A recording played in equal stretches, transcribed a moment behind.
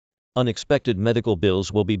Unexpected medical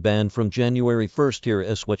bills will be banned from January 1st. Here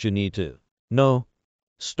is what you need to know.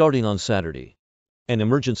 Starting on Saturday, an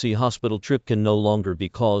emergency hospital trip can no longer be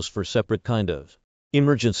cause for separate kind of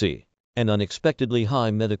emergency. An unexpectedly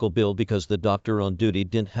high medical bill because the doctor on duty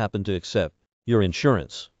didn't happen to accept your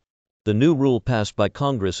insurance. The new rule passed by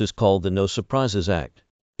Congress is called the No Surprises Act.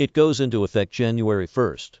 It goes into effect January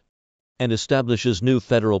 1st and establishes new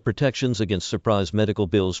federal protections against surprise medical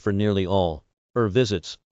bills for nearly all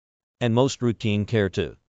visits and most routine care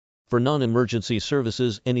too. For non-emergency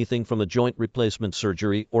services, anything from a joint replacement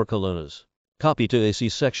surgery or colonoscopy to a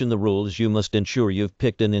C-section, the rule is you must ensure you've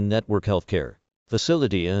picked an in-network healthcare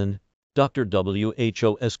facility and Dr.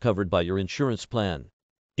 WHO is covered by your insurance plan.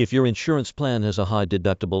 If your insurance plan has a high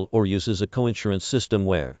deductible or uses a coinsurance system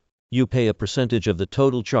where you pay a percentage of the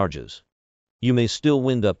total charges, you may still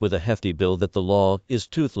wind up with a hefty bill that the law is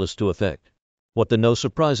toothless to affect. What the No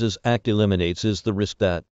Surprises Act eliminates is the risk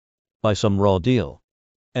that, by some raw deal,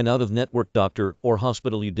 an out-of-network doctor or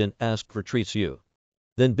hospital you didn't ask for treats you,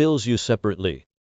 then bills you separately.